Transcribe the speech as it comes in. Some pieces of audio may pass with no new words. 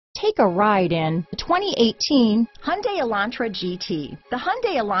Take a ride in the 2018 Hyundai Elantra GT. The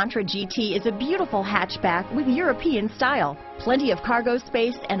Hyundai Elantra GT is a beautiful hatchback with European style. Plenty of cargo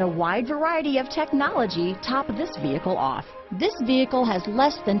space and a wide variety of technology top this vehicle off. This vehicle has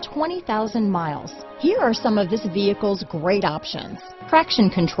less than 20,000 miles. Here are some of this vehicle's great options: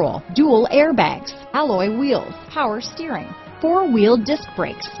 traction control, dual airbags, alloy wheels, power steering, four-wheel disc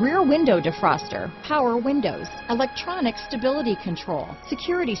brakes, rear window defroster, power windows, electronic stability control,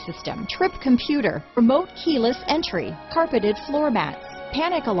 security system, trip computer, remote keyless entry, carpeted floor mats,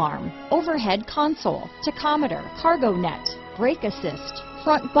 panic alarm, overhead console, tachometer, cargo net, brake assist,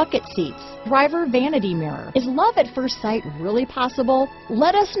 front bucket seats, driver vanity mirror. Is love at first sight really possible?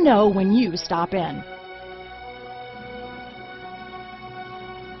 Let us know when you stop in.